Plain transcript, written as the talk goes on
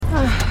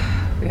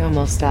We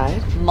almost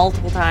died.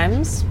 Multiple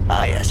times.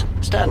 Ah, yes.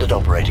 Standard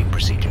operating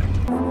procedure.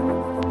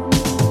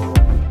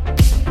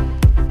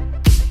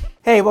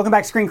 Hey, welcome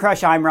back to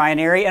ScreenCrush. I'm Ryan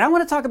Arey, and I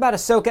want to talk about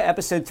AHSOKA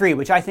Episode 3,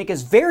 which I think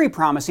is very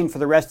promising for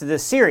the rest of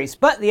this series.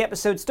 But the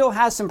episode still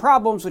has some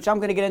problems, which I'm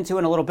going to get into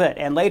in a little bit.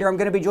 And later I'm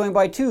going to be joined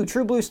by two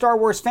true blue Star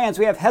Wars fans.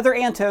 We have Heather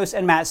Antos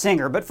and Matt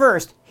Singer. But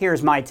first,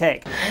 here's my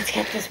take. Let's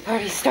get this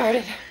party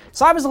started.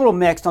 So I was a little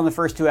mixed on the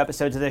first two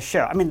episodes of this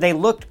show. I mean, they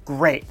looked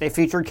great. They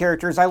featured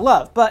characters I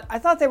love, but I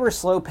thought they were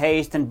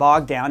slow-paced and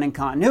bogged down in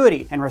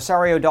continuity. And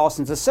Rosario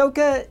Dawson's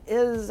AHSOKA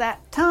is,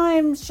 at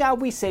times, shall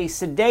we say,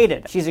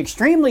 sedated. She's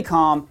extremely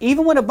calm,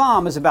 even when a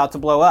bomb is about to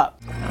blow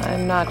up.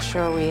 I'm not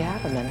sure we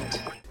have a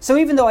minute. So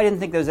even though I didn't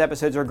think those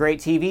episodes were great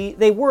TV,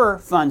 they were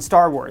fun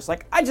Star Wars.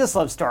 Like, I just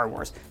love Star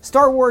Wars.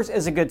 Star Wars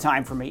is a good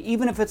time for me,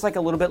 even if it's like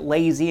a little bit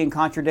lazy and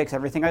contradicts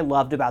everything I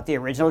loved about the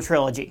original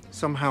trilogy.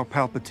 Somehow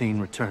Palpatine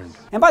returned.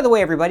 And by the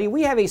way, everybody,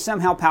 we have a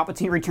Somehow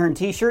Palpatine Returned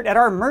t-shirt at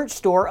our merch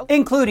store,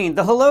 including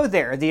the Hello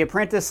There, The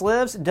Apprentice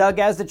Lives, Doug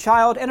as the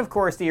Child, and of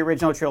course the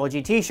original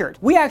trilogy t-shirt.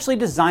 We actually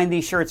designed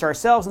these shirts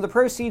ourselves, and the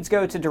proceeds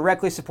go to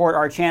directly support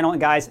our channel.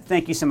 And guys,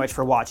 thank you so much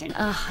for watching.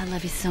 Oh, I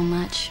love you so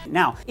much.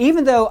 Now,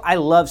 even though I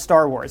love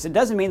Star Wars, it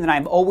doesn't mean that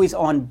I'm always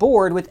on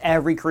board with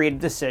every creative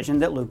decision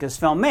that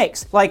Lucasfilm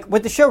makes. Like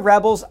with the show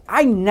Rebels,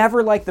 I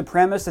never liked the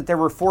premise that there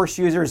were Force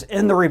users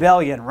in the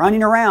rebellion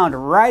running around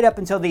right up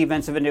until the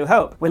events of A New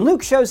Hope. When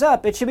Luke shows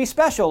up, it should be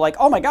special, like,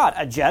 oh my god,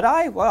 a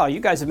Jedi? Wow, you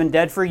guys have been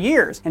dead for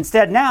years.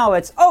 Instead now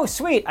it's, oh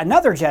sweet,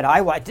 another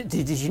Jedi. What,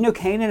 did you know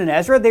Kanan and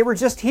Ezra? They were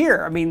just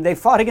here. I mean, they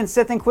fought against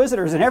Sith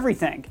Inquisitors and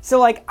everything. So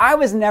like, I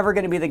was never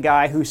going to be the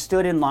guy who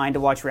stood in line to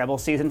watch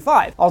Rebels Season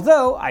 5.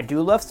 Although, I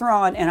do love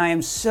Thrawn, and I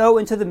am so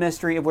into the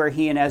mystery of where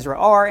he and Ezra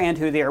are and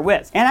who they are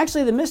with. And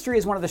actually, the mystery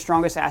is one of the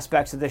strongest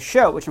aspects of this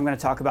show, which I'm going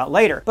to talk about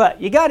later.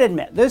 But you gotta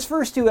admit, those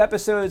first two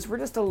episodes were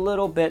just a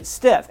little bit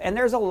stiff, and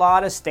there's a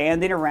lot of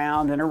standing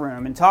around in a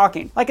room and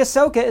talking. Like,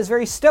 AHSOKA is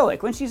very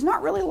stoic, when she's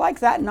not really like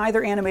that in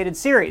either animated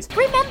series.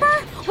 Remember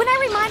when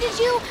I reminded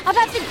you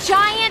about the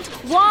giant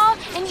wall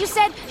and you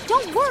said,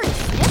 don't worry,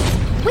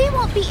 sis, we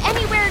won't be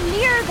anywhere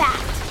near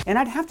that. And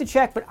I'd have to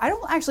check, but I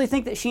don't actually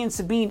think that she and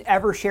Sabine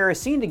ever share a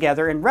scene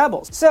together in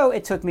Rebels. So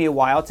it took me a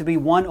while to be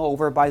won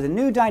over by the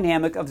new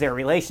dynamic of their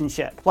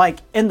relationship. Like,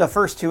 in the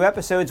first two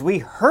episodes, we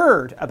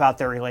heard about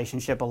their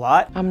relationship a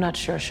lot. I'm not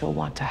sure she'll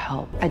want to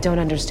help. I don't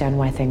understand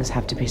why things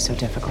have to be so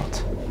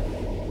difficult.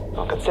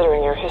 Well,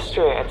 considering your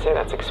history, I'd say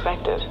that's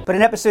expected. But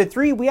in episode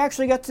 3, we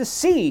actually got to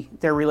see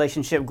their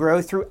relationship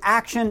grow through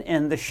action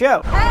in the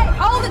show. Hey,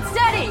 hold it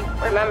steady!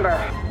 Remember,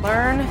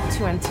 Learn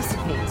to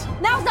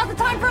anticipate. Now's not the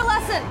time for a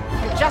lesson!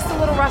 You're just a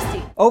little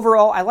rusty.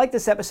 Overall, I like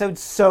this episode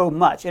so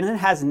much, and it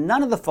has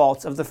none of the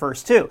faults of the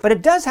first two. But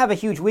it does have a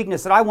huge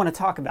weakness that I want to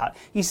talk about.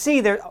 You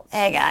see,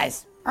 Hey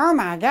guys. Oh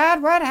my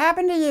god, what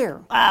happened to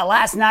you?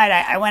 Last night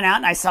I went out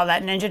and I saw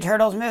that Ninja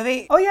Turtles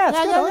movie. Oh yeah, it's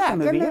good. I like that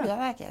movie. Good movie. I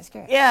like it. It's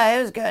good. Yeah,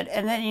 it was good.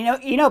 And then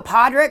you know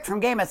Podrick from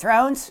Game of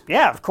Thrones?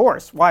 Yeah, of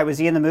course. Why, was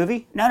he in the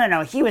movie?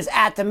 No, he was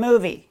at the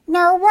movie.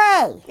 No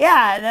way.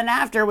 Yeah, and then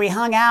after we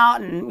hung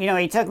out and,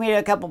 he took me to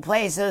a couple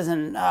places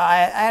and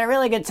I had a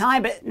really good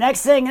time. But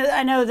next thing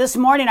I know, this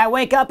morning I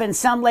wake up in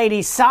some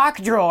lady's sock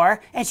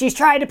drawer and she's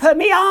trying to put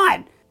me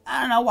on. I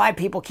don't know why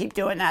people keep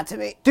doing that to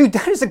me. Dude,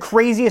 that is the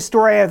craziest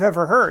story I've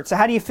ever heard. So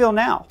how do you feel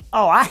now?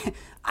 Oh,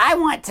 I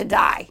want to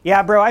die.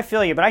 Yeah, bro, I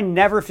feel you, but I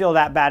never feel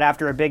that bad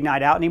after a big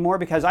night out anymore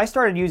because I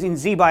started using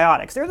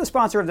Z-Biotics. They're the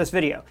sponsor of this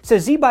video. So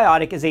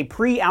Z-Biotic is a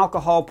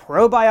pre-alcohol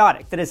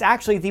probiotic that is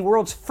actually the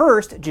world's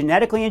first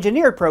genetically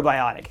engineered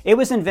probiotic. It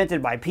was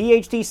invented by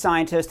PhD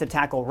scientists to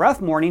tackle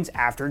rough mornings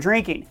after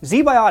drinking.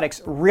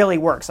 Z-Biotics really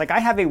works. Like, I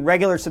have a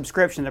regular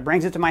subscription that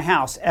brings it to my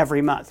house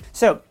every month.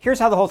 So here's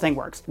how the whole thing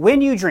works.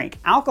 When you drink,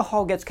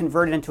 alcohol gets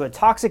converted into a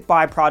toxic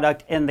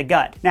byproduct in the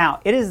gut. Now,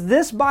 it is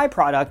this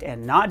byproduct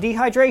and not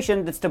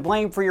dehydration that's to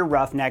blame for your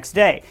rough next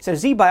day. So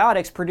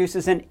Z-Biotics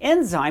produces an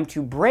enzyme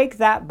to break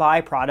that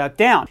byproduct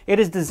down. It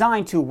is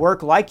designed to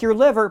work like your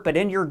liver, but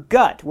in your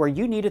gut, where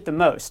you need it the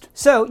most.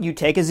 So you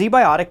take a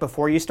Z-Biotic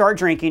before you start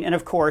drinking, and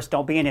of course,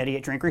 don't be an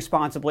idiot, drink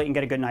responsibly and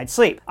get a good night's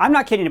sleep. I'm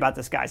not kidding about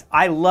this, guys.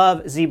 I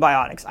love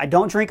Z-Biotics. I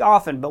don't drink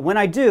often, but when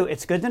I do,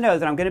 it's good to know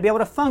that I'm going to be able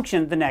to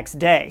function the next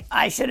day.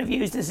 I should have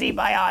used a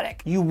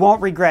Z-Biotic. You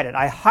won't regret it.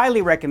 I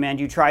highly recommend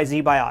you try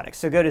Z-Biotics.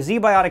 So go to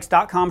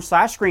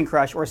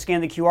zbiotics.com/ScreenCrush or scan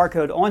the QR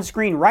code on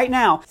screen right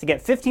now to get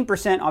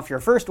 15% off your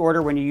first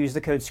order when you use the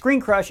code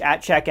ScreenCrush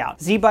at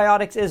checkout.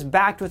 Z-Biotics is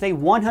backed with a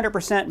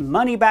 100%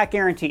 money-back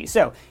guarantee.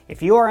 So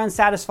if you are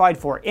unsatisfied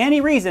for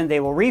any reason, they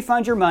will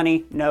refund your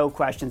money, no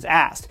questions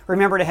asked.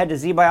 Remember to head to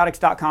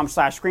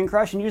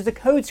zbiotics.com/ScreenCrush and use the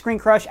code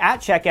ScreenCrush at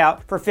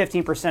checkout for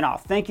 15%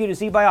 off. Thank you to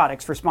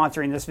Z-Biotics for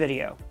sponsoring this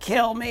video.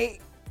 Kill me.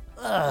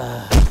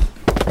 Ugh.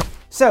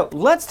 So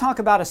let's talk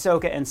about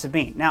AHSOKA and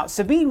Sabine. Now,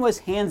 Sabine was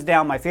hands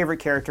down my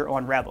favorite character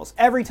on Rebels.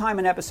 Every time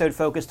an episode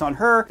focused on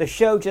her, the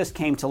show just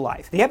came to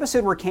life. The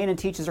episode where Kanan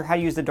teaches her how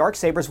to use the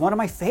Darksaber is one of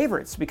my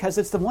favorites because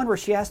it's the one where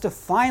she has to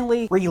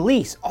finally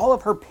release all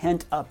of her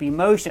pent-up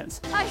emotions.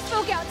 I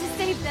spoke out to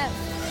save them.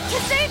 To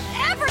save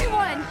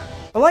everyone!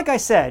 But like I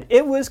said,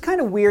 it was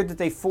kind of weird that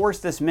they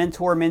forced this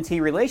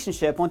mentor-mentee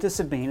relationship onto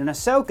Sabine and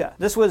AHSOKA.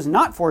 This was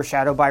not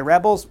foreshadowed by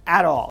Rebels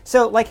at all.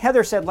 So like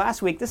Heather said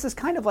last week, this is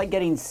kind of like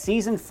getting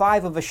season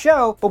 5 of a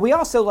show, but we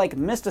also like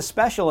missed a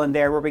special in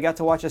there where we got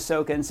to watch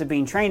AHSOKA and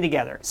Sabine train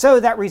together. So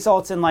that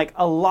results in like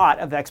a lot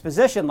of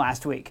exposition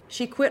last week.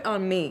 She quit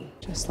on me.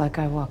 Just like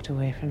I walked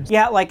away from...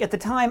 Yeah, like at the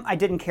time, I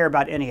didn't care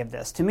about any of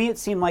this. To me, it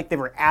seemed like they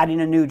were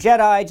adding a new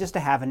Jedi just to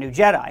have a new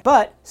Jedi.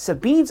 But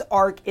Sabine's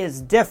arc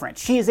is different.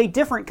 She is a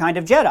different kind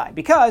of Jedi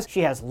because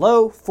she has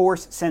low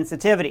Force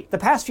sensitivity. The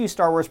past few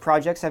Star Wars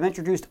projects have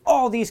introduced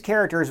all these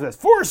characters with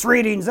Force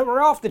readings that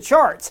were off the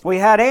charts. We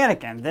had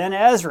Anakin, then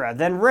Ezra,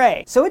 then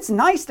Rey. So it's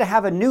nice to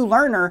have a new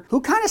learner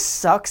who kind of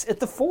sucks at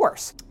the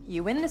Force.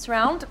 You win this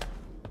round.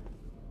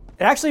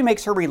 It actually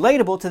makes her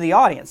relatable to the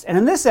audience. And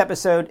in this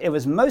episode, it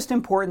was most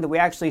important that we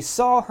actually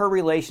saw her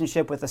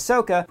relationship with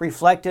AHSOKA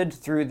reflected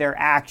through their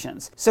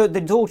actions. So the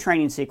dual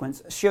training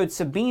sequence showed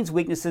Sabine's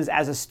weaknesses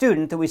as a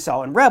student that we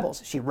saw in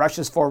Rebels. She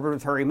rushes forward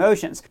with her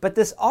emotions. But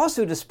this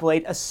also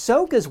displayed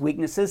AHSOKA's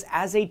weaknesses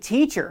as a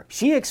teacher.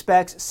 She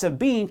expects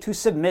Sabine to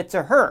submit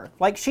to her,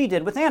 like she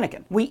did with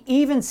Anakin. We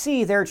even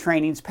see their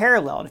trainings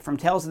paralleled from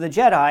Tales of the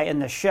Jedi in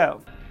this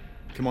show.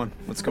 Come on,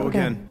 let's go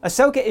again.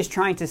 AHSOKA is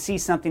trying to see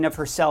something of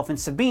herself in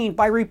Sabine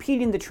by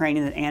repeating the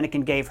training that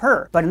Anakin gave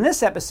her. But in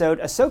this episode,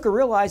 AHSOKA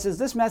realizes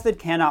this method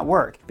cannot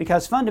work,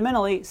 because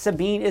fundamentally,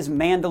 Sabine is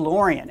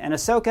Mandalorian, and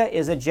AHSOKA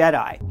is a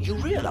Jedi. You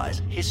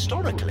realize,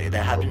 historically,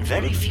 there have been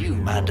very few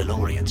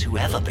Mandalorians who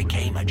ever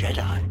became a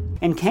Jedi.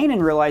 And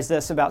Kanan realized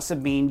this about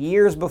Sabine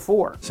years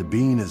before.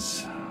 Sabine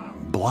is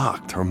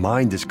blocked. Her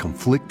mind is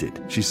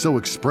conflicted. She's so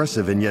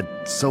expressive and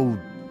yet so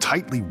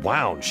tightly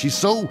wound. She's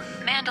so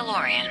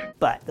Mandalorian.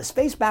 But the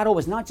space battle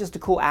was not just a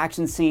cool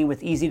action scene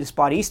with easy to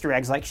spot Easter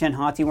eggs like Shin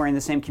Hati wearing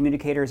the same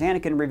communicator as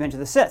Anakin in Revenge of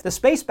the Sith. The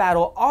space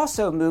battle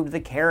also moved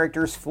the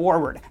characters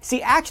forward.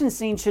 See, action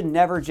scenes should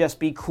never just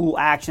be cool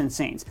action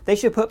scenes. They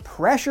should put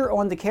pressure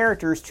on the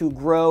characters to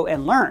grow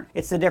and learn.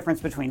 It's the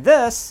difference between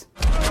this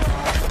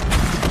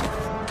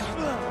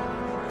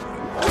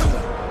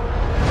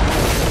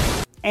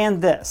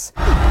and this.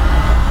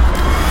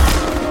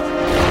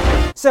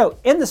 So,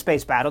 in the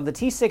space battle, the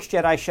T-6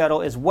 Jedi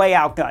shuttle is way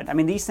outgunned. I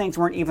mean, these things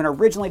weren't even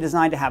originally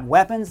designed to have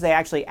weapons. They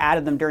actually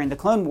added them during the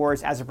Clone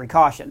Wars as a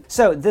precaution.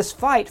 So, this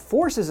fight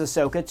forces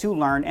AHSOKA to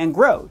learn and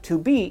grow, to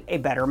be a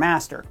better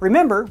master.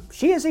 Remember,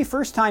 she is a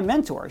first-time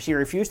mentor. She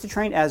refused to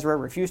train Ezra,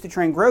 refused to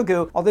train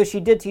Grogu, although she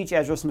did teach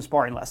Ezra some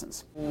sparring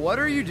lessons. What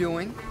are you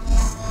doing?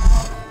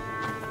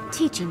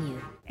 Teaching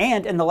you.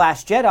 And in The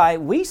Last Jedi,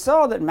 we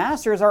saw that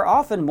masters are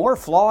often more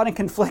flawed and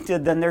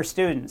conflicted than their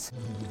students.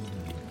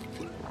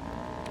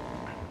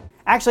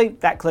 Actually,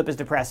 that clip is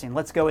depressing.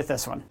 Let's go with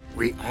this one.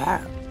 We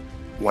are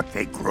what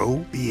they grow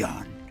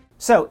beyond.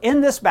 So, in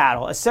this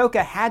battle,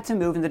 AHSOKA had to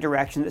move in the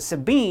direction that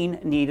Sabine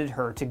needed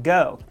her to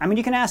go. I mean,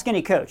 you can ask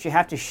any coach. You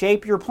have to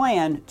shape your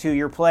plan to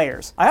your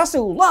players. I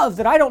also love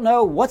that I don't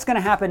know what's going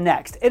to happen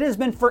next. It has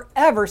been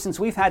forever since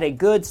we've had a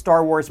good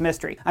Star Wars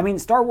mystery. I mean,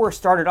 Star Wars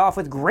started off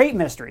with great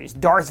mysteries.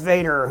 Darth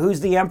Vader, who's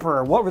the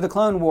Emperor, what were the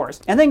Clone Wars?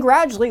 And then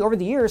gradually, over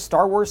the years,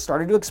 Star Wars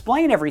started to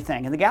explain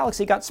everything, and the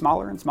galaxy got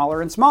smaller and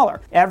smaller and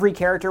smaller. Every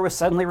character was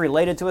suddenly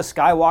related to a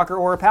Skywalker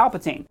or a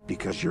Palpatine.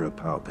 Because you're a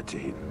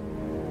Palpatine.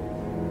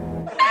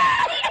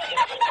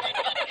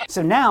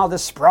 So now, the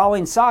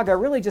sprawling saga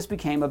really just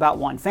became about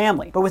one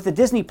family. But with the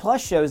Disney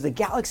Plus shows, the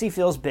galaxy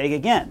feels big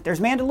again. There's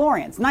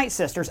Mandalorians, Night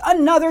Sisters,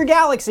 another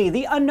galaxy,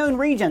 the unknown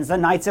regions, the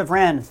Knights of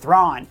Ren,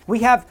 Thrawn. We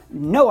have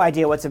no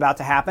idea what's about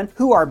to happen.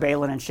 Who are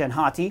Baylan and Shin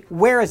Hati?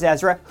 Where is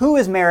Ezra? Who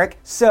is Merrick?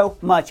 So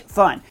much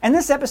fun. And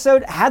this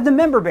episode had the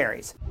member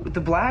berries. With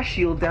the blast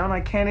shield down,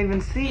 I can't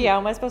even see. Yeah, how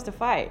am I supposed to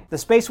fight? The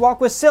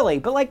spacewalk was silly,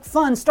 but like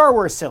fun Star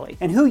Wars silly.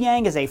 And Hu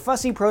Yang is a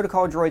fussy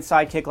protocol droid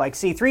sidekick like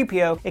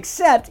C-3PO,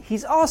 except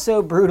he's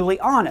also brutally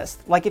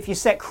honest, like if you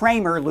set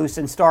Kramer loose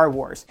in Star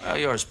Wars. Well,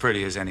 you're as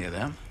pretty as any of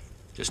them.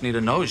 Just need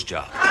a nose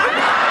job.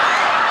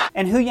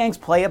 And Hu Yang's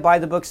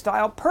play-it-by-the-book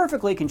style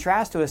perfectly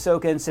contrasts to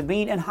AHSOKA and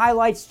Sabine and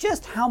highlights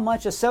just how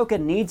much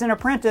AHSOKA needs an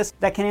apprentice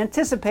that can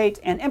anticipate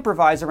and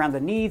improvise around the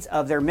needs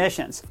of their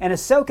missions. And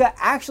AHSOKA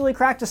actually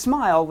cracked a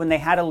smile when they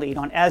had a lead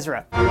on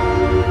Ezra.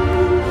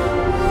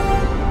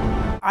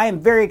 I am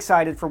very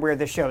excited for where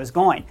this show is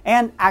going.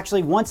 And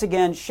actually, once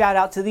again, shout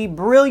out to the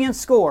brilliant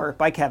score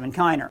by Kevin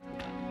Kiner.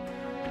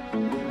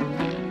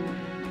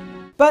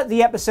 But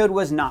the episode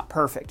was not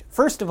perfect.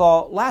 First of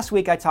all, last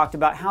week I talked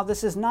about how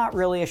this is not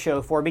really a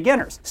show for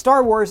beginners.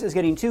 Star Wars is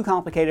getting too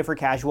complicated for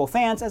casual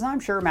fans, as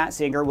I'm sure Matt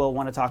Singer will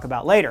want to talk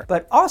about later.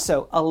 But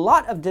also, a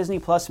lot of Disney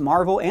Plus,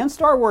 Marvel, and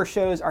Star Wars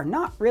shows are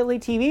not really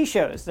TV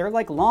shows. They're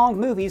like long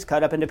movies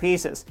cut up into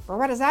pieces. But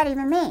what does that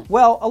even mean?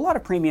 Well, a lot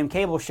of premium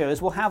cable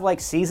shows will have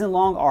like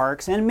season-long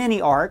arcs and mini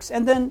arcs,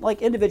 and then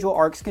like individual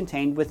arcs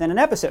contained within an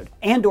episode.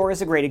 Andor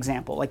is a great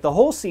example. Like the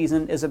whole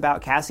season is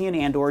about Cassian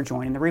Andor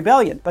joining the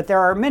rebellion, but there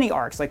are mini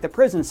arcs like the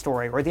prison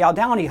story or the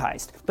Aldhani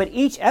heist, but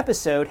each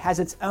episode has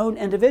its own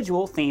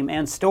individual theme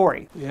and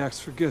story. The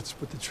axe forgets,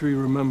 but the tree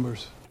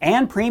remembers.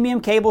 And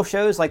premium cable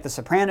shows like The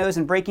Sopranos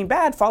and Breaking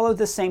Bad follow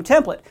this same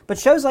template. But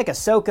shows like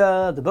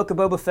AHSOKA, The Book of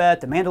Boba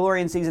Fett, The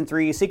Mandalorian Season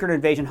 3, Secret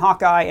Invasion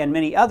Hawkeye, and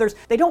many others,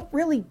 they don't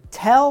really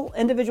tell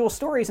individual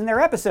stories in their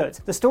episodes.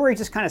 The story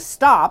just kind of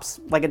stops,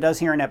 like it does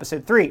here in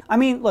episode 3. I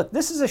mean, look,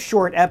 this is a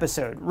short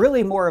episode,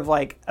 really more of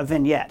like a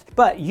vignette.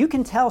 But you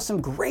can tell some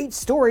great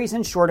stories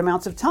in short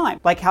amounts of time,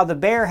 like how The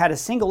Bear had a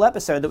single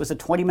episode that was a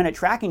 20-minute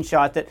tracking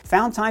shot that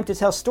found time to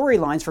tell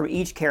storylines from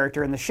each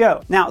character in the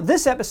show. Now,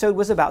 this episode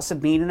was about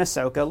Sabine and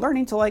AHSOKA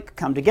learning to like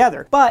come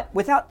together, but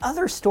without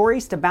other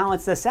stories to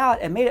balance this out,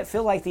 it made it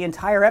feel like the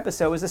entire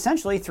episode was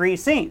essentially 3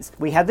 scenes.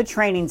 We had the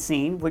training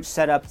scene, which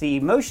set up the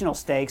emotional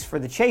stakes for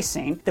the chase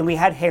scene. Then we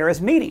had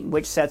Hera's meeting,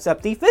 which sets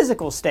up the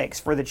physical stakes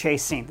for the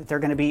chase scene, that they're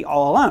going to be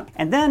all alone.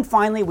 And then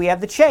finally we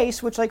have the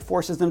chase, which like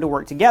forces them to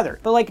work together.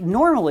 But like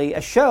normally a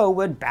show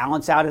would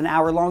balance out an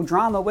hour-long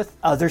drama with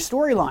other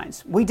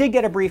storylines. We did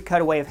get a brief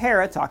cutaway of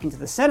Hera talking to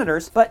the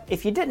senators, but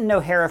if you didn't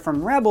know Hera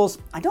from Rebels,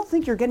 I don't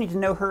think you're getting to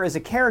know her as a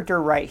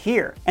character right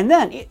here. And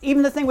then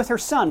even the thing with her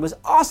son was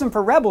awesome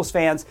for Rebels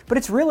fans, but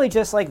it's really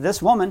just like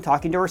this woman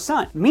talking to her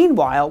son.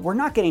 Meanwhile, we're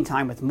not getting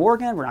time with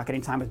Morgan, we're not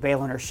getting time with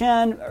Baylan or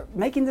Shin,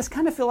 making this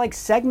kind of feel like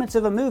segments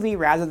of a movie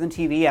rather than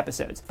TV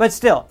episodes. But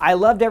still, I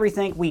loved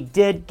everything we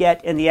did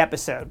get in the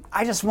episode.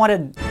 I just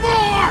wanted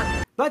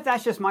more! But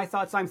that's just my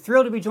thoughts. I'm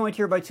thrilled to be joined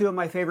here by 2 of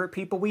my favorite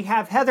people. We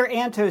have Heather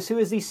Antos, who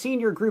is the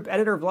Senior Group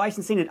Editor of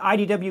Licensing at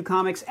IDW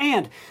Comics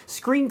and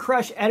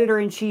ScreenCrush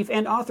Editor-in-Chief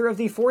and author of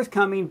the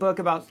forthcoming book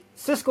about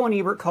Siskel and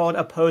Ebert called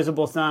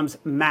Opposable Thumbs,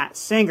 Matt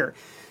Singer.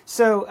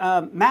 So,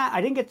 Matt,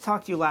 I didn't get to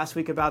talk to you last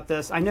week about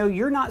this. I know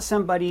you're not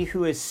somebody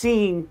who has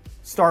seen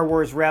Star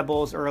Wars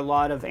Rebels or a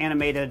lot of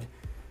animated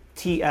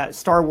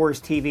Star Wars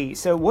TV.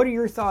 So what are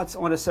your thoughts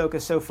on Ahsoka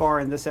so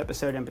far in this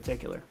episode in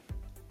particular?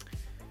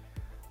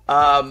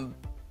 I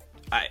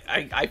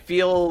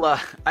feel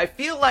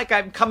like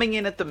I'm coming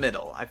in at the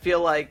middle. I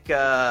feel like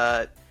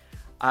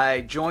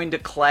I joined a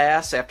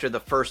class after the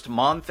first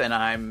month and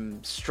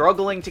I'm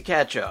struggling to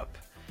catch up.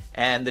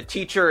 And the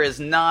teacher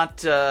is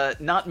not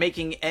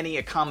making any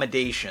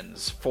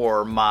accommodations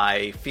for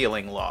my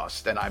feeling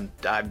lost, and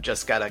I've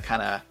just gotta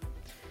kind of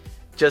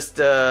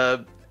just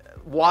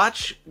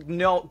watch,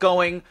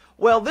 going,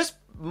 well, this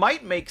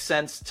might make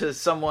sense to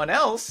someone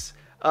else.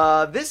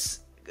 This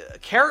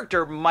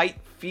character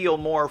might feel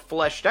more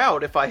fleshed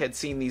out if I had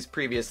seen these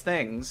previous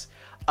things.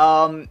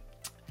 It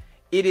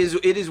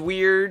is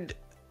weird,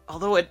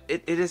 although it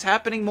is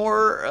happening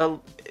more.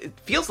 It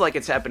feels like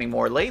it's happening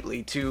more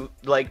lately to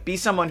like be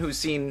someone who's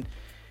seen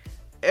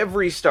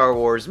every Star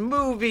Wars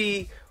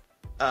movie,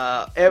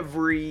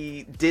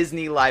 every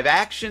Disney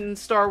live-action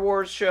Star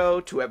Wars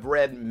show, to have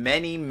read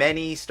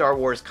many Star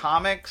Wars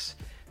comics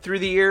through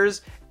the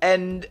years,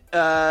 and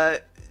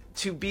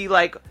to be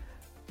like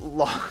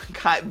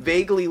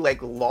vaguely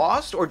like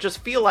lost, or just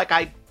feel like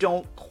I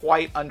don't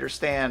quite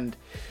understand.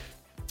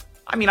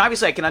 I mean,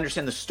 obviously I can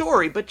understand the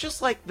story, but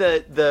just like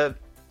the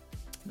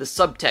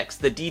subtext,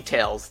 the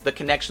details, the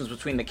connections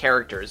between the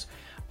characters.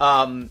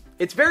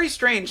 It's very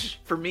strange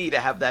for me to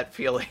have that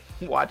feeling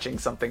watching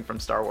something from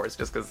Star Wars,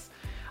 just because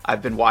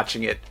I've been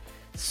watching it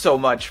so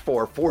much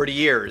for 40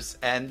 years.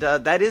 And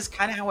that is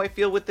kind of how I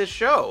feel with this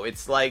show.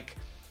 It's like,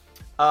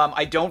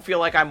 I don't feel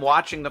like I'm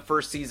watching the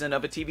first season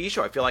of a TV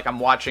show. I feel like I'm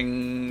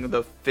watching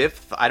the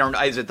 5th. I don't know.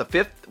 Is it the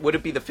 5th? Would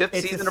it be the 5th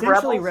season of Rebels? It's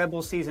essentially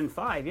Rebels season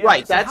 5. Yeah.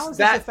 Right. So how is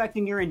this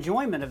affecting your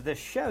enjoyment of this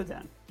show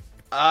then?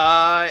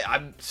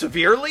 I'm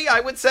severely,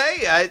 I would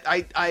say.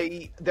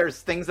 I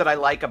there's things that I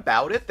like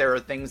about it. There are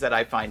things that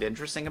I find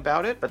interesting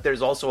about it, but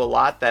there's also a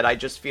lot that I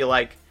just feel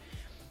like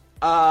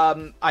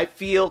I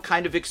feel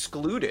kind of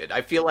excluded.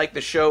 I feel like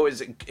the show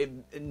is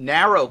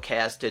narrow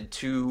casted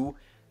to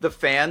the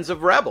fans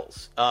of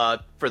Rebels,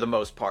 for the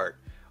most part.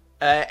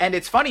 And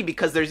it's funny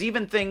because there's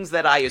even things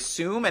that I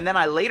assume, and then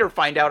I later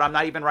find out I'm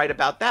not even right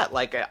about that.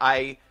 Like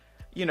I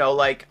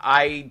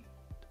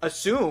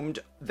assumed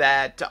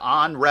that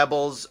on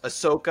Rebels,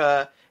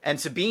 Ahsoka and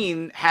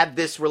Sabine had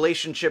this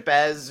relationship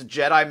as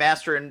Jedi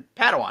Master and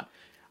Padawan.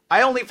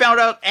 I only found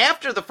out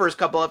after the first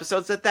couple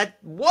episodes that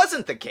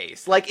wasn't the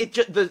case. Like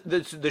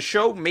the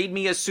show made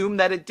me assume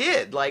that it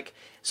did. Like,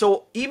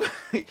 so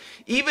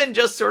even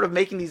just sort of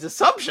making these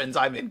assumptions,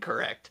 I'm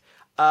incorrect.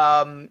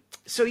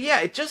 So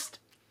yeah,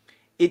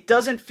 it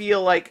doesn't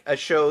feel like a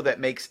show that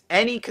makes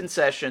any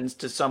concessions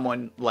to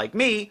someone like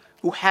me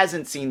who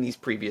hasn't seen these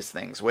previous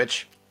things,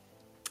 which,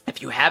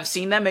 if you have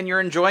seen them and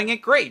you're enjoying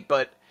it, great.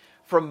 But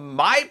from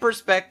my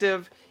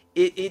perspective,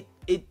 it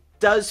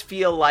does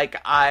feel like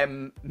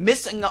I'm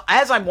missing,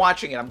 as I'm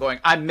watching it,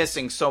 I'm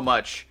missing so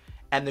much,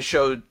 and the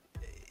show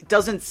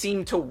doesn't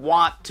seem to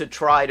want to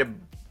try to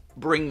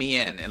bring me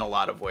in a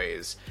lot of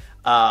ways.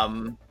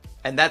 And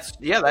that's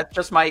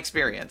just my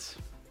experience.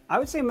 I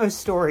would say most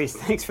stories,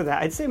 thanks for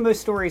that, I'd say most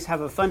stories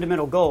have a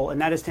fundamental goal,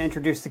 and that is to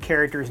introduce the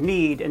character's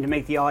need and to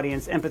make the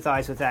audience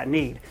empathize with that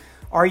need.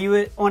 Are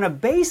you, on a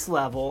base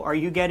level, are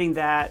you getting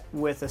that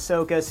with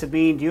Ahsoka,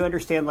 Sabine? Do you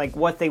understand like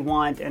what they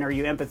want, and are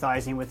you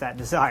empathizing with that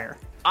desire?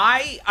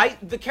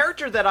 The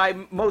character that I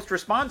most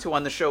respond to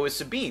on the show is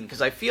Sabine,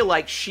 because I feel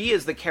like she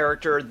is the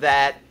character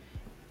that,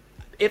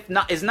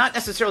 is not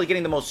necessarily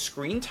getting the most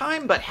screen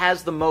time, but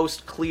has the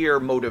most clear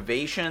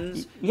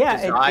motivations. Yeah,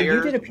 desires,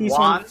 you did a piece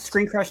wants.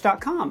 on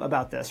ScreenCrush.com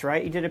about this,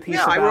 right? You did a piece.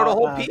 Yeah, about, I wrote a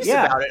whole piece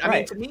about it. I mean,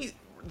 right. to me,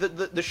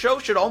 the show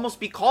should almost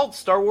be called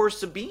Star Wars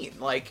Sabine.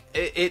 Like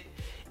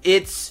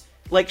it's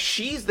like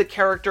she's the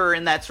character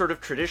in that sort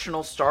of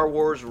traditional Star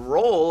Wars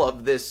role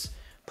of this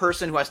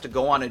person who has to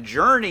go on a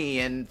journey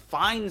and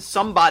find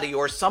somebody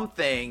or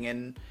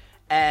something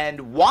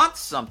and wants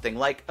something.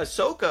 Like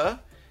Ahsoka,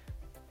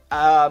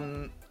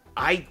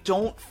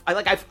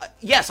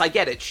 yes, I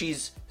get it.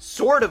 She's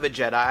sort of a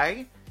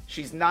Jedi.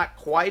 She's not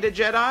quite a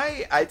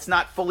Jedi. It's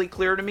not fully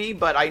clear to me,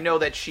 but I know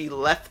that she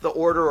left the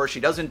Order, or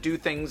she doesn't do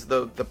things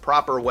the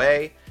proper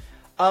way.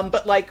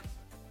 But like,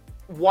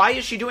 why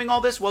is she doing all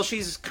this? Well,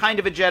 she's kind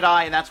of a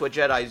Jedi, and that's what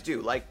Jedis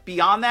do. Like,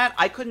 beyond that,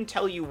 I couldn't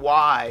tell you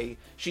why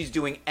she's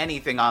doing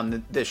anything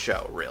on this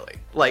show, really.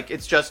 Like,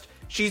 it's just,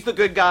 she's the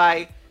good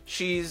guy,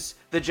 she's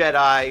the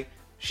Jedi,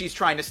 she's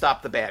trying to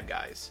stop the bad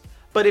guys.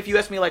 But if you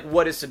ask me, like,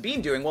 what is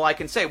Sabine doing? Well, I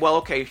can say, well,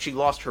 okay, she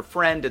lost her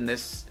friend in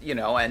this,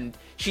 and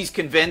she's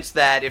convinced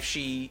that if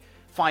she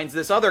finds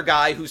this other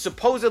guy who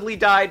supposedly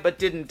died but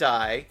didn't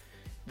die,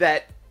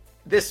 that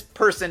this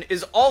person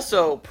is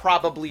also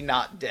probably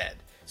not dead.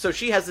 So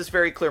she has this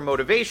very clear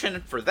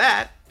motivation for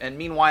that, and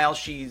meanwhile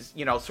she's,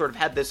 sort of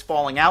had this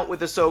falling out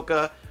with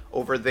Ahsoka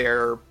over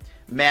their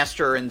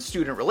master and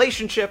student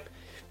relationship,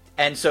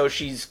 and so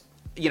she's,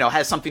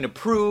 has something to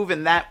prove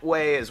in that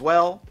way as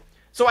well.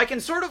 So I can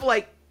sort of,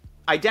 like,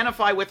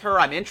 identify with her,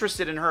 I'm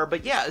interested in her,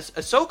 but yeah,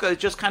 Ahsoka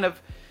just kind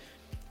of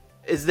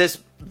is this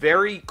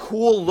very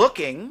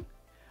cool-looking,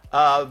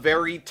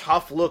 very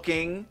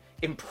tough-looking,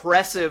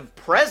 impressive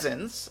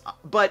presence,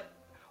 but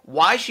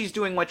why she's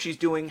doing what she's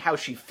doing, how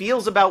she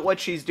feels about what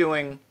she's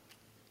doing,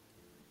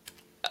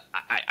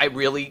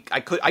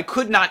 I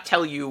could not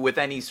tell you with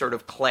any sort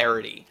of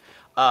clarity.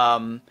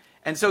 And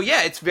so,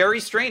 yeah, it's very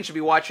strange to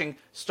be watching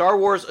Star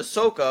Wars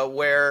Ahsoka,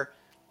 where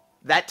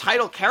that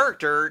title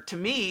character, to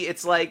me,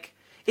 it's like,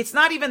 it's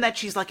not even that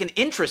she's like an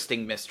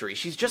interesting mystery.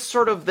 She's just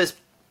sort of this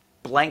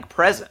blank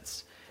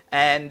presence.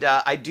 And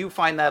I do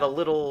find that a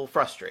little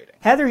frustrating.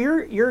 Heather,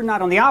 you're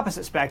not on the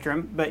opposite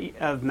spectrum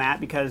of Matt,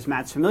 because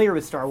Matt's familiar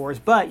with Star Wars,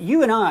 but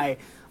you and I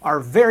are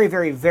very,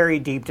 very, very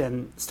deep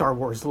in Star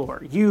Wars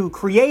lore. You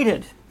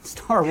created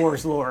Star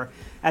Wars lore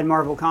at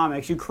Marvel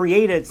Comics. You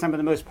created some of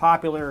the most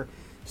popular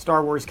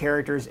Star Wars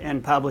characters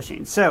in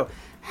publishing. So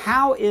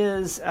how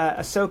is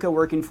Ahsoka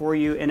working for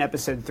you in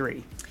Episode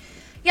 3?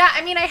 Yeah,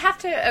 I mean, I have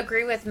to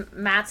agree with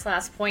Matt's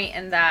last point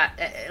in that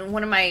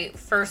one of my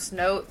first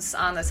notes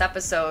on this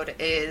episode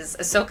is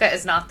Ahsoka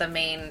is not the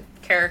main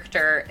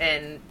character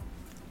in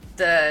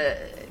the,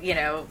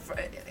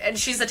 and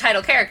she's the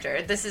title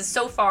character. This is,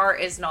 so far,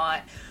 is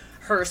not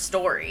her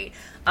story.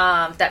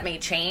 That may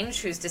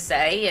change, who's to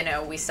say,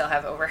 we still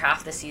have over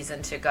half the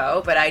season to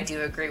go, but I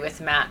do agree with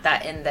Matt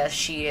that in this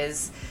she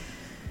is,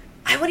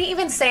 I wouldn't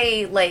even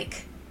say,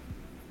 like,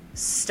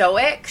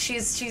 stoic.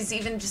 She's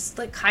even just,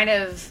 like, kind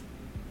of,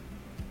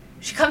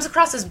 she comes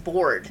across as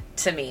bored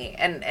to me,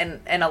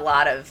 and a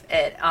lot of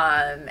it.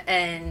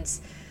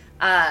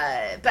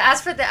 But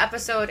as for the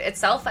episode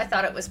itself, I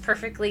thought it was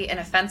perfectly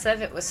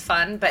inoffensive. It was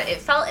fun, but it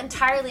felt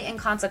entirely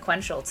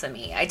inconsequential to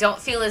me. I don't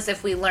feel as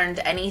if we learned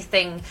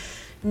anything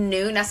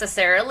new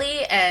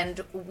necessarily, and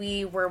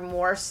we were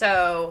more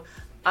so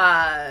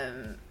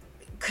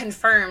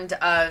confirmed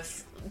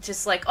of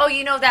just like, oh,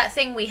 that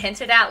thing we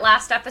hinted at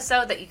last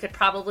episode that you could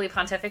probably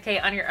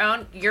pontificate on your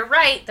own. You're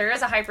right. There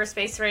is a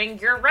hyperspace ring.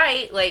 You're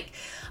right. Like,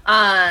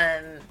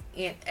 and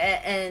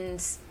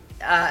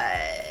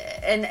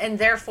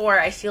therefore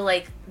I feel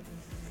like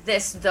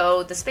this,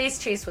 though the space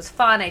chase was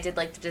fun, I did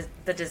like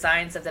the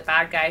designs of the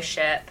bad guy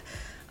ship.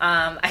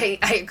 I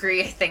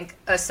agree. I think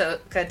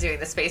Ahsoka doing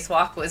the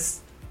spacewalk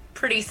was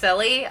pretty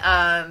silly.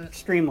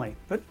 Extremely,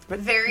 but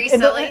very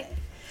silly.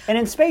 And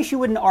in space, you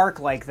wouldn't arc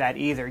like that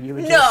either. You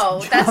would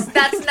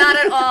that's not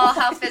at all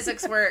how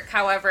physics work.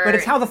 However, but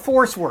it's how the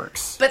Force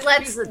works. But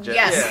let's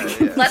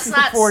let's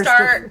not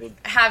start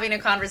having a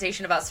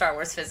conversation about Star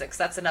Wars physics.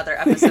 That's another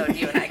episode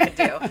you and I could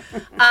do.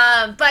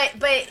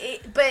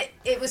 But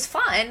it was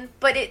fun.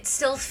 But it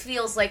still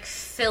feels like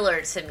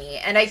filler to me.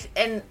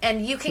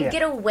 And you can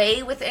get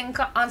away with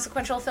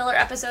inconsequential filler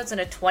episodes in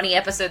a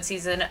 20-episode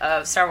season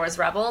of Star Wars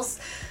Rebels,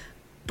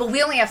 but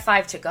we only have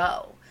 5 to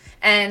go.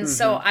 And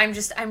so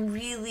I'm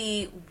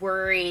really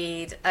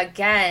worried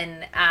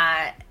again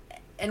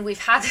and we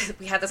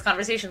had this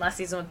conversation last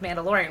season with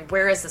Mandalorian.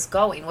 Where is this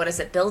going? What is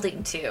it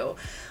building to?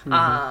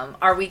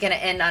 Are we going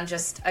to end on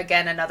just,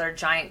 again, another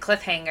giant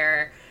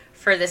cliffhanger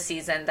for this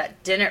season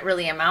that didn't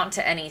really amount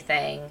to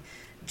anything,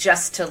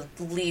 just to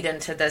lead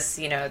into this,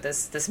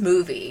 this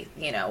movie,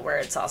 where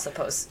it's all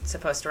supposed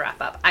to wrap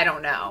up? I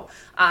don't know.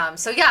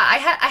 So yeah, I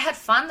had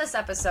fun this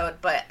episode,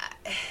 but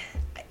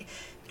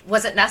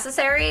was it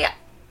necessary?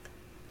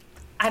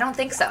 I don't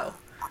think so.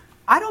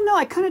 I don't know.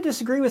 I kind of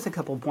disagree with a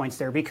couple of points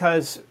there,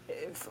 because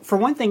for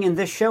one thing, in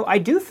this show, I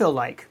do feel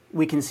like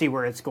we can see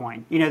where it's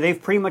going.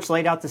 They've pretty much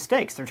laid out the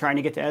stakes. They're trying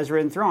to get to Ezra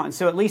and Thrawn.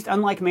 So at least,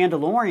 unlike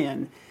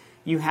Mandalorian,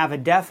 you have a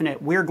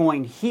definite, we're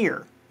going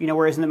here.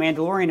 Whereas in The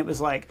Mandalorian, it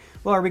was like,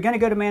 well, are we going to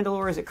go to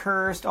Mandalore? Is it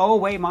cursed? Oh,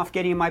 wait, Moff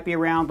Gideon might be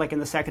around, like in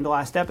the second to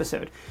last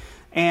episode.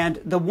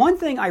 And the one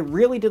thing I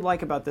really did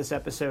like about this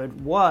episode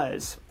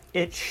was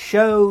it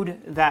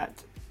showed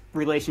that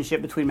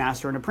relationship between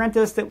master and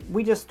apprentice that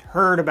we just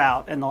heard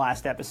about in the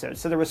last episode.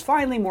 So there was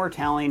finally more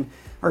showing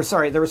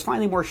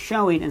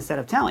instead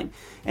of telling.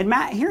 And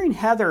Matt, hearing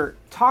Heather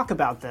talk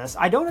about this,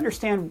 I don't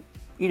understand,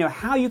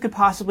 how you could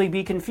possibly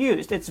be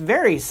confused. It's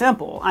very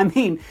simple. I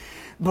mean,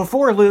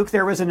 before Luke,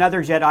 there was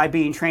another Jedi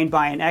being trained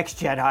by an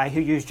ex-Jedi who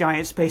used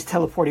giant space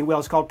teleporting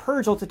wheels called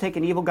Purgil to take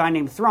an evil guy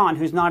named Thrawn,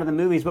 who's not in the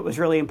movies but was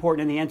really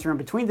important in the interim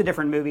between the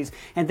different movies,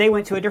 and they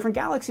went to a different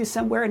galaxy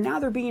somewhere, and now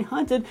they're being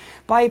hunted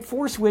by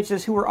Force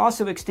witches who were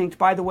also extinct,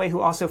 by the way, who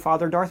also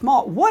fathered Darth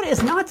Maul. What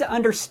is not to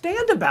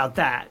understand about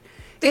that?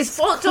 It's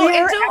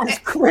clear as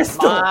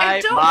crystal.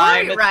 My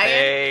worry,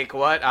 mistake.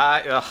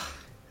 Ryan.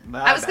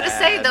 I was going to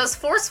say, those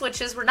Force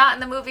witches were not in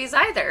the movies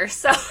either,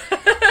 so...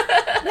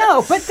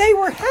 No, but they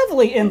were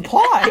heavily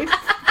implied.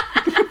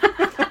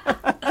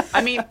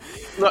 I mean,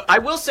 look, I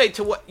will say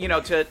to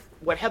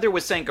what Heather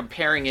was saying,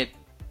 comparing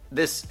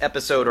this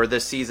episode or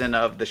this season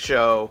of the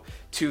show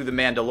to The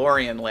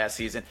Mandalorian last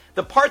season,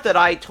 the part that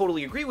I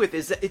totally agree with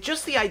is that it's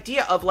just the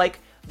idea of, like,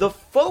 the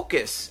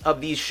focus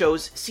of these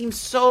shows seems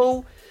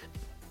so...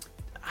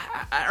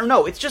 I don't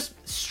know, it's just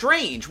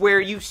strange, where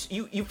you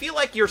feel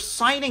like you're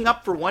signing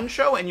up for one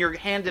show and you're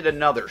handed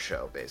another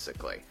show,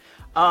 basically.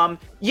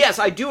 Yes,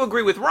 I do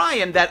agree with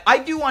Ryan that I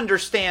do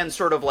understand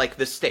sort of like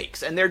the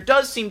stakes, and there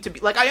does seem to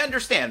be, like, I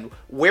understand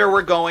where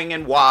we're going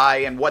and why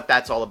and what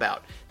that's all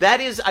about.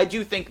 I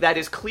do think that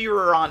is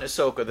clearer on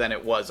Ahsoka than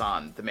it was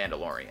on The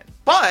Mandalorian.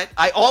 But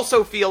I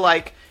also feel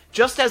like,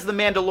 just as The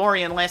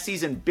Mandalorian last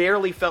season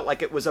barely felt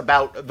like it was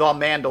about The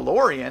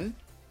Mandalorian,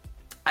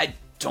 I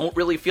don't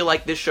really feel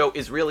like this show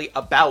is really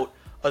about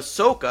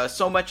Ahsoka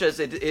so much as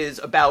it is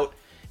about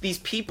these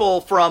people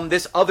from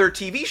this other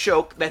TV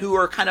show who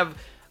are kind of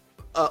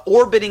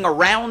orbiting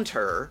around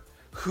her,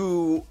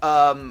 who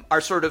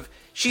are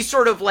she's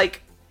sort of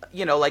like,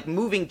 like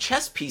moving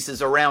chess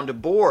pieces around a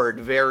board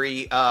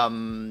very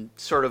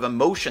sort of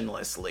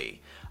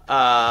emotionlessly,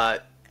 and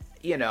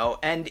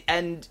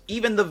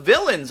even the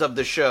villains of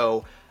the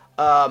show,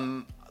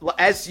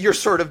 as you're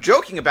sort of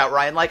joking about,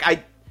 Ryan, like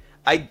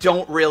I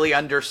don't really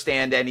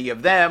understand any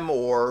of them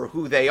or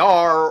who they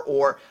are,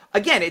 or,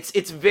 again,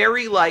 it's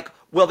very like,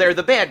 well, they're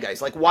the bad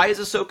guys. Like, why is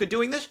Ahsoka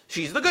doing this?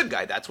 She's the good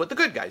guy. That's what the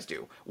good guys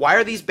do. Why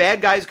are these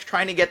bad guys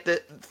trying to get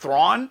the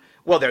Thrawn?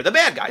 Well, they're the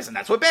bad guys, and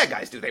that's what bad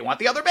guys do. They want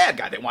the other bad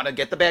guy. They want to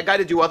get the bad guy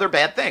to do other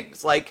bad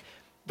things. Like,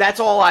 that's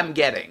all I'm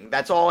getting.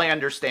 That's all I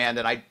understand,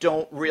 and I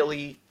don't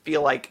really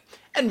feel like...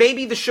 And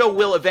maybe the show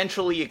will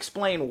eventually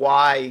explain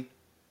why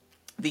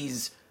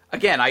these...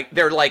 Again,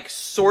 they're like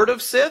sort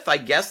of Sith. I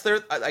guess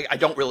I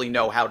don't really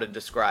know how to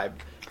describe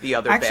the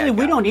other. Actually,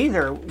 we don't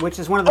either, which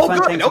is one of the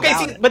fun things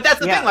about it. But that's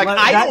the thing. Like,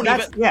 I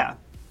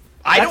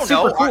don't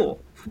know.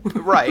 Cool.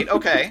 Right.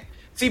 Okay.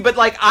 See, but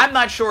like, I'm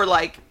not sure.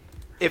 Like,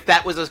 if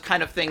that was a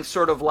kind of thing,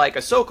 sort of like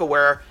Ahsoka,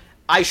 where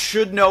I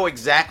should know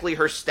exactly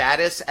her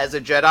status as a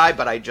Jedi,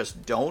 but I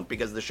just don't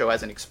because the show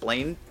hasn't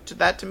explained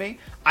that to me.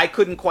 I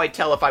couldn't quite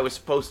tell if I was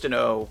supposed to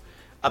know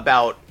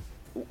about,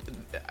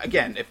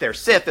 again, if they're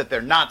Sith, if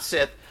they're not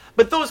Sith.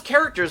 But those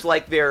characters,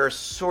 like, they're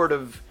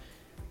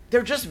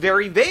just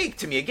very vague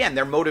to me. Again,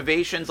 their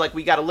motivations, like,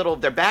 we got a little of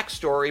their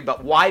backstory,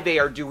 but why they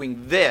are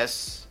doing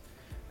this,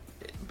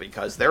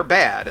 because they're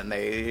bad,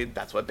 and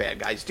that's what bad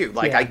guys do.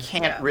 Like, I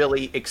can't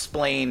really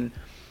explain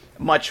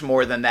much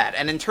more than that.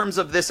 And in terms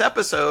of this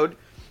episode,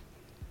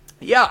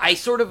 I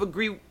sort of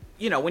agree.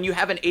 When you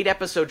have an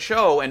 8-episode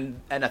show, and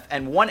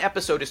one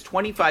episode is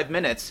 25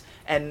 minutes,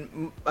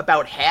 and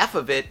about half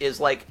of it is,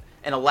 like,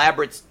 an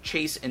elaborate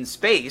chase in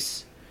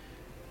space...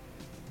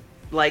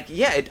 Like,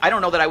 I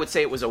don't know that I would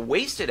say it was a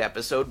wasted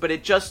episode, but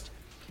it's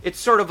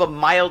sort of a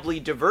mildly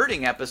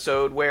diverting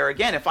episode where,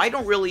 again, if I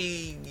don't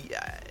really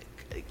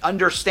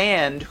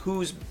understand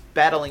who's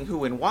battling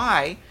who and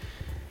why,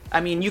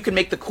 I mean, you can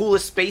make the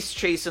coolest space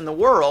chase in the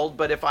world,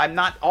 but if I'm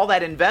not all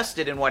that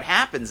invested in what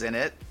happens in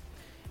it,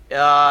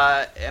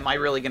 am I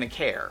really going to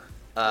care?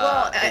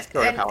 That's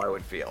sort of how I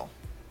would feel.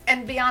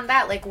 And beyond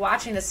that, like,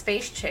 watching the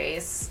space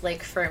chase,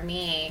 like, for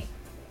me,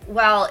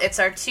 well, it's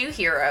our two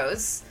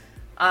heroes...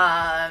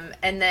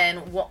 and then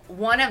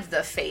one of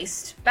the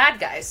faced bad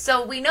guys.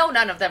 So we know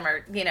none of them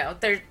are,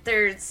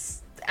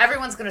 there's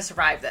everyone's going to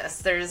survive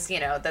this. There's,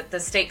 that the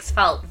stakes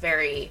felt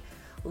very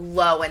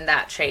low in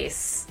that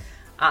chase,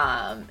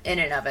 in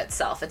and of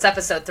itself. It's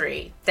episode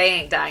 3. They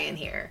ain't dying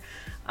here.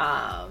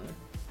 The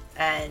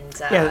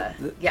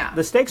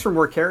stakes were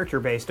more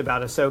character-based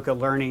about Ahsoka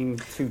learning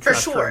to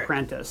trust her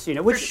apprentice.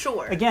 Which,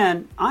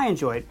 again, I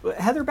enjoyed.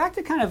 Heather, back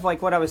to kind of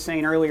like what I was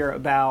saying earlier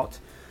about...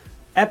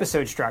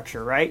 episode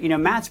structure, right?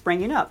 Matt's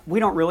bringing up, we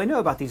don't really know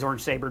about these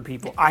orange-sabered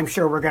people. I'm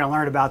sure we're going to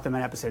learn about them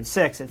in episode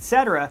 6,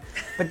 etc.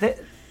 But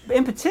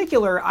in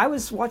particular, I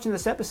was watching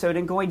this episode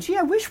and going, gee,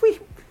 I wish we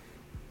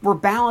were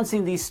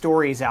balancing these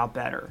stories out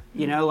better.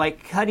 You know,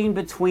 like cutting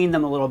between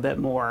them a little bit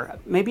more.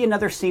 Maybe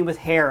another scene with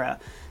Hera.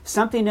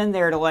 Something in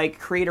there to like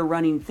create a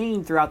running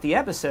theme throughout the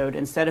episode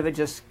instead of it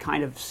just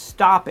kind of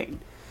stopping.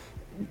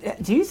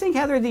 Do you think,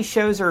 Heather, these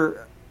shows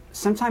are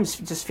sometimes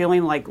just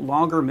feeling like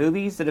longer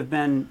movies that have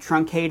been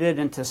truncated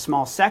into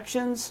small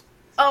sections?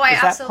 Oh,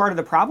 Is that part of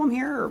the problem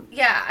here? Or?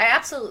 Yeah, I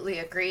absolutely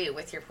agree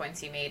with your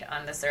points you made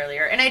on this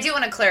earlier. And I do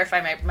want to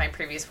clarify my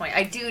previous point.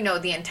 I do know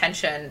the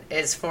intention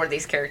is for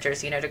these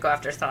characters, to go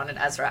after Thrawn and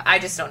Ezra. I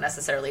just don't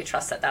necessarily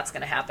trust that that's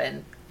going to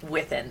happen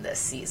within this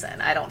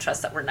season. I don't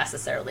trust that we're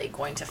necessarily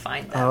going to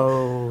find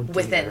them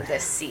within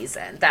this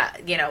season.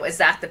 That, is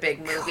that the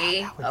big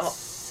movie?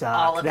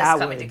 All of this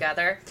coming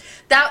together.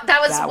 That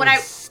was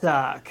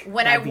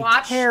when I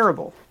watched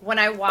terrible. When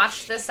I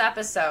watched this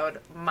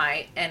episode,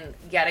 and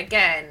yet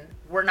again,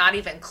 we're not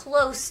even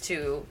close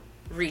to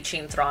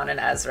reaching Thrawn and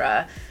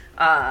Ezra.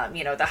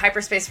 The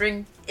hyperspace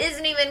ring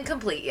isn't even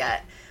complete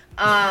yet.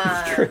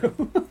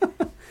 True.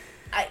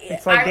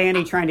 It's like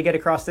Danny trying to get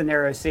across the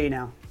narrow sea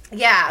now.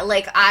 Yeah,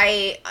 like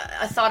I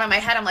thought in my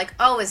head, I'm like,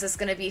 oh, is this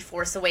going to be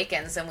Force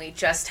Awakens? And we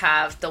just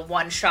have the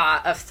one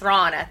shot of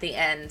Thrawn at the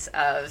end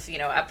of,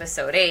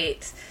 episode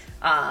 8,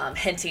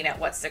 hinting at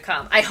what's to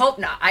come. I hope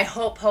not. I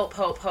hope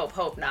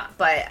not.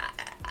 But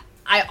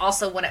I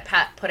also wouldn't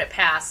put it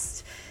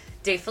past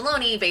Dave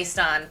Filoni based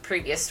on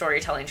previous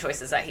storytelling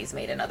choices that he's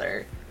made in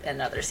other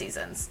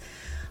seasons.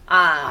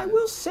 I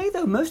will say,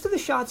 though, most of the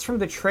shots from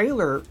the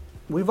trailer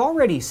we've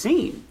already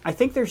seen. I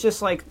think there's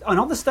just and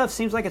all the stuff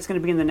seems like it's going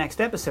to be in the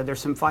next episode. There's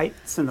some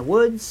fights in the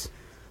woods,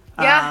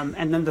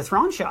 and then the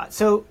Thrawn shot.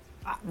 So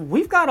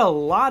we've got a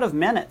lot of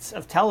minutes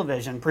of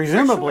television,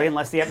 presumably,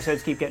 unless the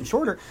episodes keep getting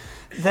shorter,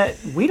 that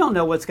we don't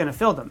know what's going to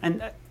fill them.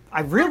 And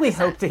I really 100%.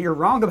 Hope that you're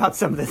wrong about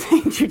some of the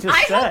things you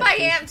just said. I hope I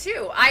am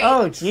too.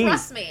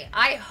 Trust me.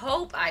 I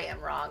hope I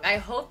am wrong. I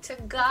hope to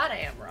God I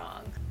am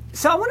wrong.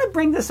 So I want to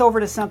bring this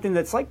over to something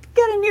that's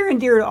getting near and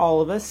dear to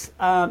all of us.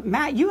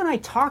 Matt, you and I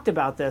talked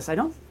about this. I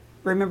don't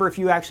remember if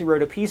you actually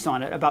wrote a piece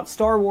on it about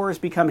Star Wars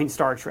becoming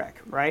Star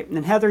Trek, right?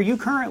 And Heather, you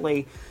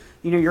currently,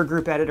 you're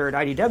group editor at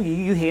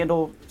IDW. You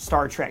handle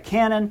Star Trek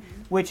canon,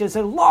 which is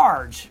a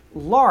large,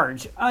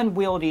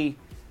 unwieldy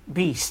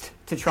beast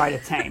to try to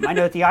tame. I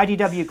know at the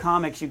IDW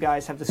Comics, you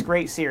guys have this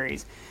great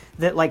series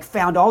that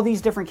found all these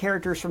different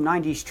characters from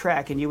 90s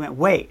Trek, and you went,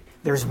 wait,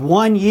 there's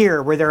 1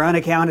 year where they're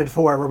unaccounted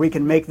for, where we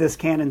can make this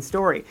canon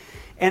story.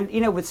 And,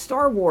 with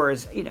Star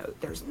Wars,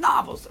 there's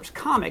novels, there's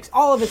comics,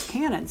 all of it's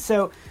canon.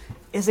 So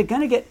is it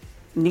going to get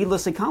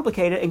needlessly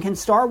complicated? And can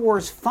Star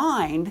Wars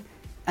find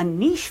a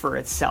niche for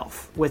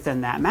itself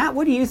within that? Matt,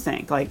 what do you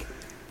think?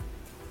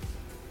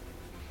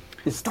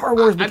 Is Star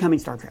Wars becoming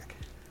Star Trek?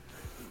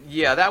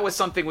 Yeah, that was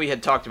something we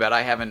had talked about.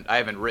 I haven't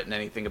written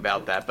anything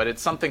about that, but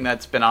it's something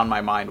that's been on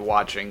my mind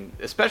watching,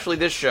 especially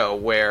this show,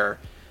 where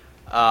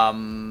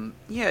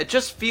it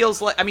just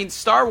feels like,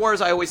 Star Wars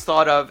I always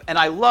thought of, and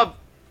I love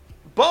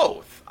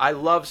both. I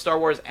love Star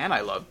Wars and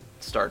I love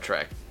Star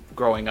Trek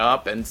growing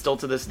up and still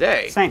to this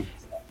day. Same.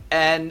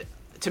 And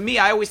to me,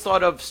 I always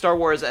thought of Star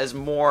Wars as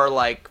more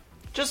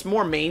just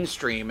more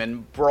mainstream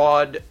and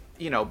broad,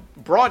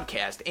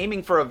 broadcast,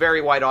 aiming for a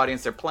very wide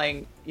audience. They're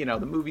playing, the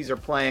movies are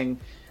playing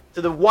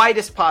to the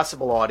widest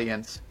possible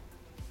audience.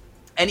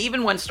 And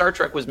even when Star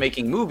Trek was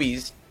making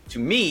movies, to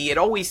me, it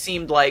always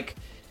seemed like,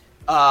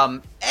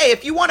 hey,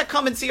 if you want to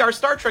come and see our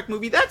Star Trek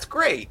movie, that's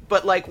great.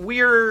 But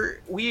we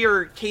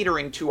are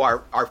catering to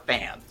our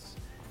fans,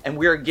 and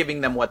we're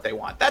giving them what they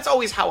want. That's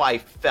always how I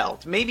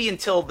felt. Maybe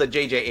until the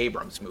J.J.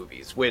 Abrams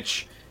movies,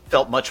 which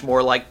felt much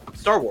more like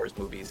Star Wars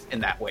movies in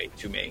that way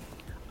to me.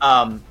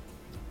 And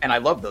I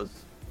love those.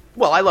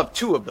 Well, I love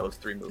 2 of those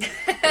 3 movies.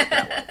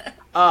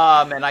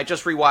 And I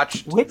just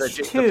rewatched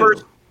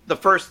the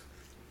first.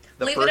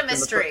 Leave it a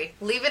mystery.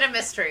 Leave it a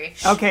mystery.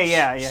 Okay,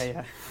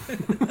 yeah.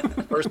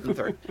 First and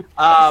third.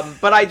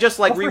 But I just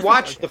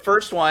rewatched the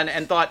first one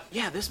and thought,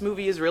 yeah, this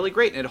movie is really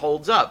great and it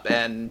holds up,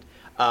 and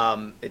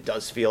it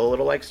does feel a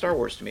little like Star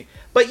Wars to me.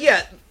 But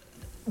yeah,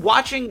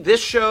 watching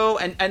this show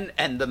and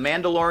The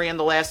Mandalorian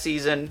the last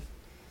season,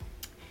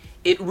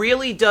 it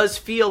really does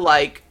feel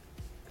like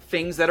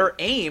things that are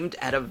aimed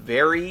at a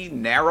very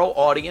narrow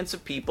audience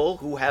of people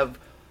who have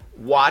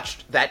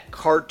watched that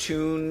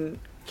cartoon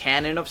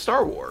canon of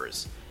Star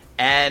Wars.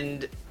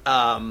 And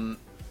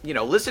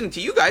listening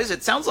to you guys,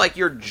 it sounds like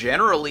you're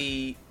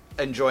generally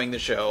enjoying the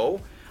show.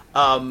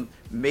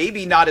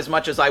 Maybe not as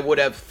much as I would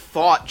have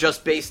thought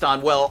just based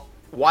on,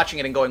 watching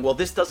it and going,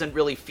 this doesn't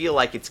really feel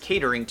like it's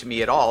catering to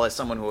me at all as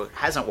someone who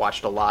hasn't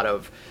watched a lot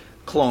of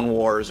Clone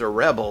Wars or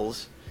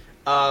Rebels.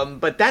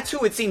 But that's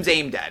who it seems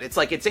aimed at.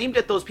 It's aimed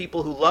at those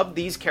people who love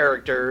these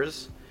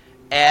characters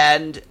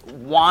and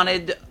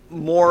wanted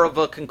more of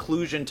a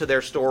conclusion to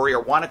their story,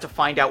 or wanted to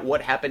find out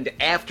what happened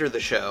after the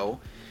show.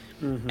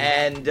 Mm-hmm.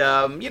 And,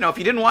 if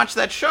you didn't watch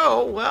that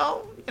show,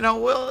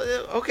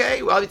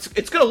 okay,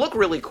 it's going to look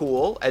really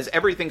cool, as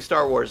everything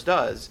Star Wars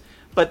does.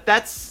 But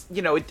that's,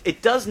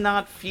 it does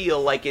not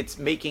feel like it's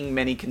making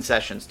many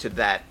concessions to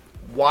that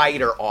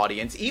wider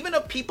audience, even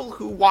of people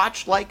who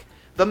watch like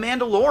The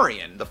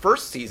Mandalorian, the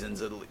first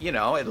seasons, you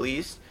know, at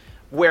least,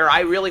 where I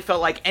really felt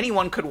like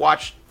anyone could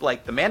watch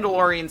like The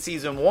Mandalorian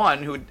season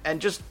 1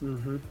 and just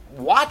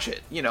watch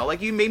it, you know,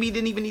 like you maybe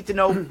didn't even need to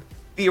know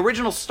the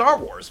original Star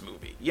Wars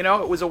movie, you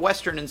know, it was a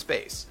Western in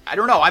space. I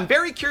don't know, I'm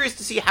very curious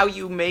to see how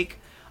you make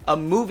a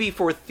movie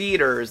for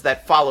theaters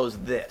that follows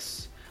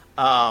this,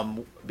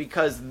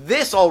 because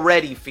this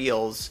already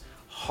feels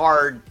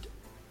hard,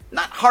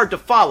 not hard to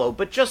follow,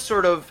 but just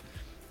sort of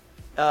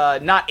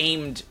not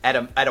aimed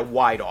at a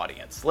wide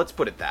audience. Let's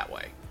put it that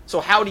way. So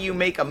how do you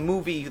make a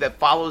movie that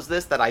follows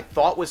this that I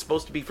thought was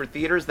supposed to be for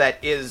theaters that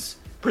is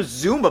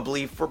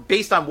presumably,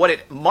 based on what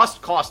it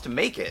must cost to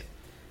make it,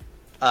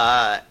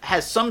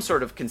 has some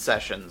sort of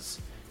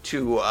concessions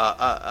to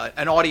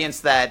an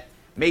audience that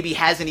maybe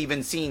hasn't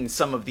even seen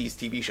some of these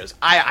TV shows?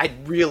 I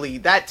really,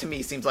 that to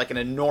me seems like an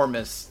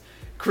enormous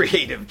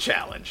creative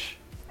challenge.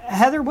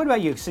 Heather, what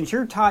about you? Since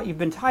you've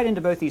been tied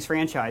into both these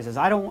franchises,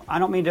 I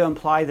don't mean to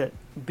imply that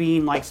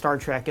being like Star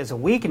Trek is a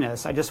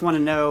weakness. I just want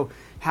to know,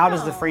 how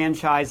does the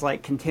franchise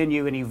like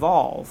continue and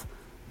evolve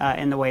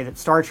in the way that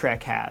Star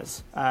Trek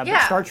has?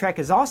 But Star Trek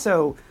is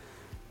also,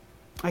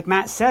 like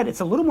Matt said, it's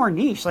a little more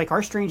niche. Like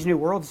our Strange New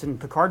Worlds and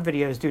Picard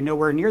videos do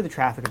nowhere near the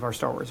traffic of our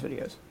Star Wars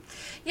videos.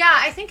 Yeah,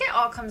 I think it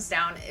all comes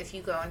down, if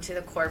you go into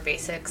the core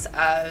basics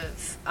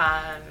of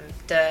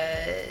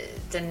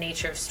the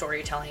nature of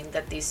storytelling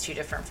that these two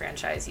different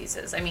franchise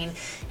uses. I mean,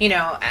 you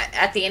know,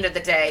 at the end of the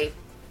day,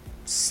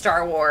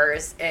 Star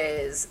Wars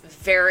is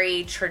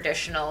very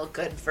traditional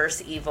good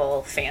versus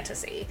evil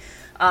fantasy.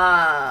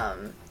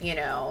 You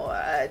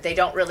know, they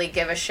don't really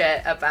give a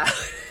shit about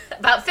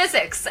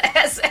physics,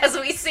 as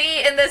we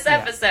see in this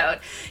episode.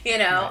 You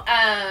know,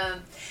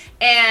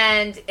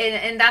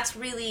 and that's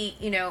really,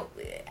 you know,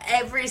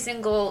 every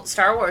single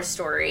Star Wars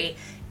story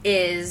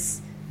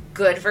is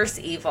good versus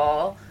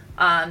evil,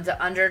 the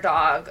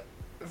underdog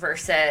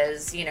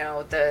versus, you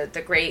know,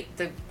 the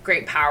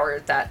great power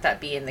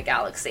that be in the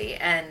galaxy.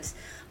 And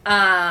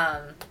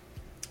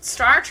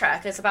Star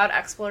Trek is about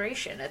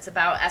exploration. It's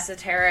about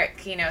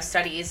esoteric, you know,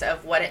 studies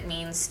of what it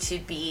means to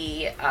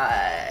be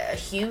a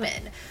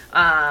human.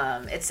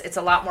 It's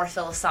a lot more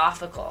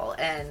philosophical,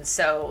 and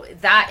so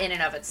that in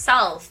and of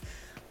itself,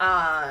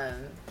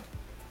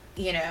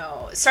 you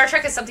know, Star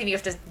Trek is something you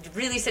have to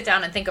really sit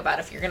down and think about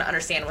if you're going to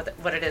understand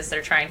what it is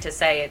they're trying to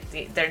say.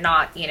 They're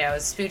not, you know,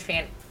 spoon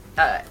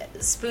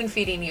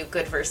feeding you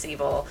good versus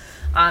evil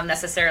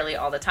necessarily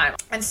all the time.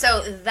 And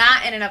so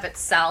that in and of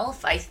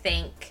itself, I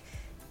think,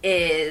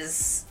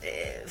 is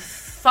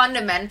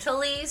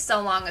fundamentally,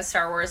 so long as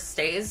Star Wars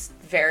stays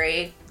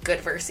very good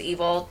versus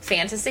evil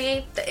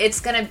fantasy, it's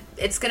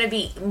gonna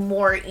be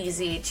more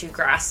easy to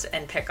grasp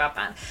and pick up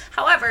on.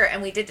 However,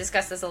 and we did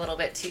discuss this a little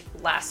bit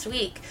last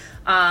week,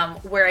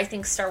 where I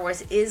think Star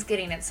Wars is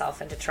getting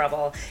itself into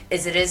trouble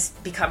is it is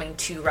becoming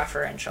too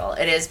referential.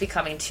 It is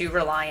becoming too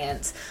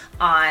reliant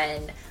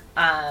on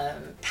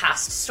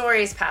past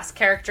stories, past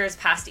characters,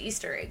 past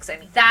Easter eggs. I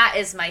mean, that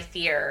is my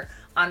fear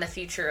on the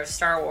future of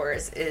Star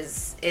Wars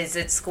is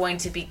it's going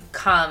to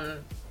become,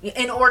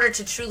 in order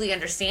to truly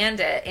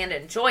understand it and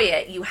enjoy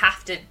it, you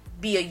have to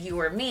be a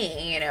you or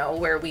me, you know,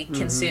 where we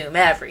consume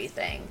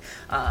everything.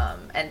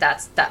 And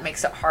that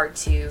makes it hard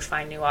to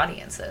find new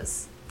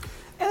audiences.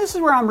 And this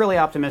is where I'm really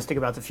optimistic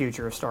about the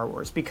future of Star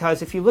Wars,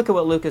 because if you look at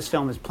what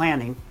Lucasfilm is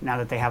planning, now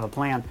that they have a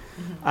plan,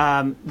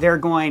 they're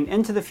going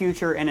into the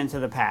future and into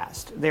the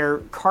past. They're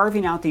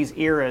carving out these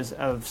eras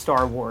of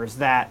Star Wars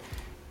that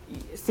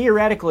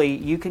theoretically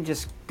you can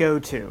just go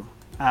to.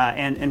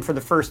 And for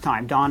the first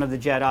time, Dawn of the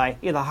Jedi,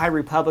 the High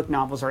Republic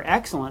novels are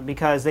excellent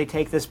because they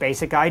take this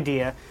basic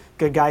idea,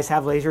 good guys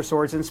have laser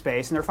swords in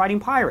space and they're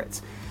fighting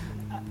pirates.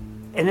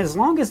 And as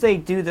long as they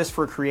do this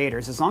for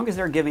creators, as long as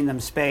they're giving them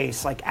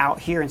space like out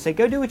here and say,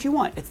 go do what you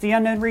want, it's the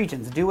unknown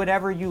regions, do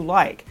whatever you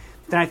like,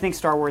 then I think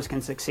Star Wars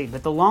can succeed.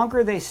 But the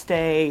longer they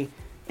stay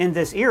in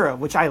this era,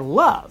 which I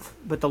love,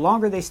 but the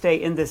longer they stay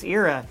in this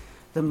era,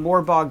 the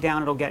more bogged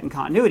down it'll get in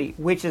continuity,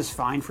 which is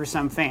fine for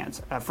some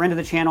fans. A friend of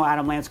the channel,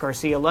 Adam Lance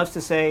Garcia, loves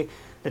to say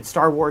that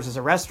Star Wars is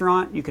a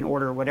restaurant. You can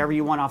order whatever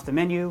you want off the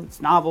menu.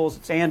 It's novels,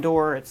 it's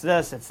Andor, it's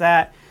this, it's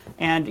that.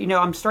 And, you know,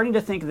 I'm starting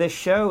to think this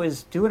show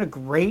is doing a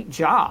great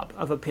job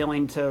of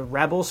appealing to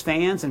Rebels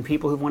fans and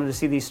people who wanted to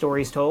see these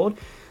stories told.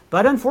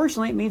 But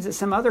unfortunately, it means that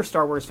some other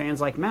Star Wars fans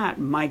like Matt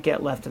might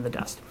get left in the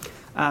dust.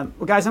 Well,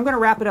 guys, I'm going to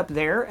wrap it up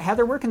there.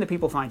 Heather, where can the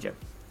people find you?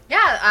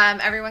 Yeah,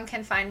 everyone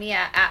can find me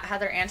at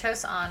Heather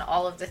Antos on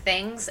all of the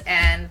things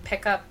and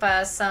pick up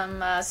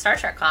some Star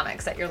Trek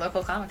comics at your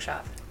local comic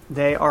shop.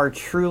 They are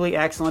truly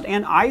excellent.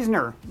 And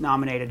Eisner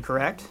nominated,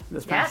 correct,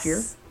 this past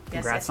year?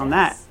 Congrats on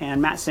that.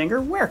 And Matt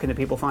Singer, where can the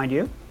people find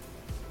you?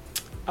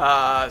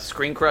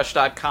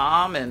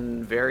 ScreenCrush.com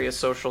and various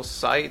social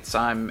sites.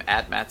 I'm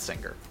at Matt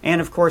Singer. And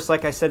of course,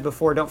 like I said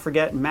before, don't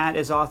forget, Matt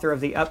is author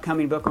of the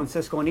upcoming book on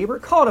Siskel and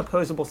Ebert called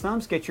Opposable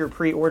Thumbs. Get your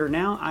pre-order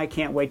now. I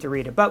can't wait to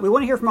read it. But we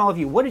want to hear from all of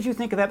you. What did you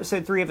think of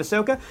episode 3 of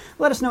Ahsoka?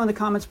 Let us know in the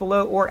comments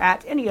below or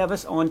at any of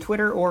us on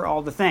Twitter or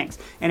all the things.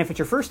 And if it's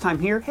your first time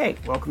here, hey,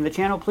 welcome to the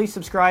channel. Please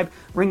subscribe.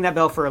 Ring that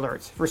bell for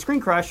alerts. For Screen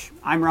Crush,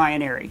 I'm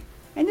Ryan Arey.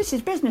 And this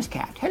is Business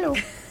Cat. Hello.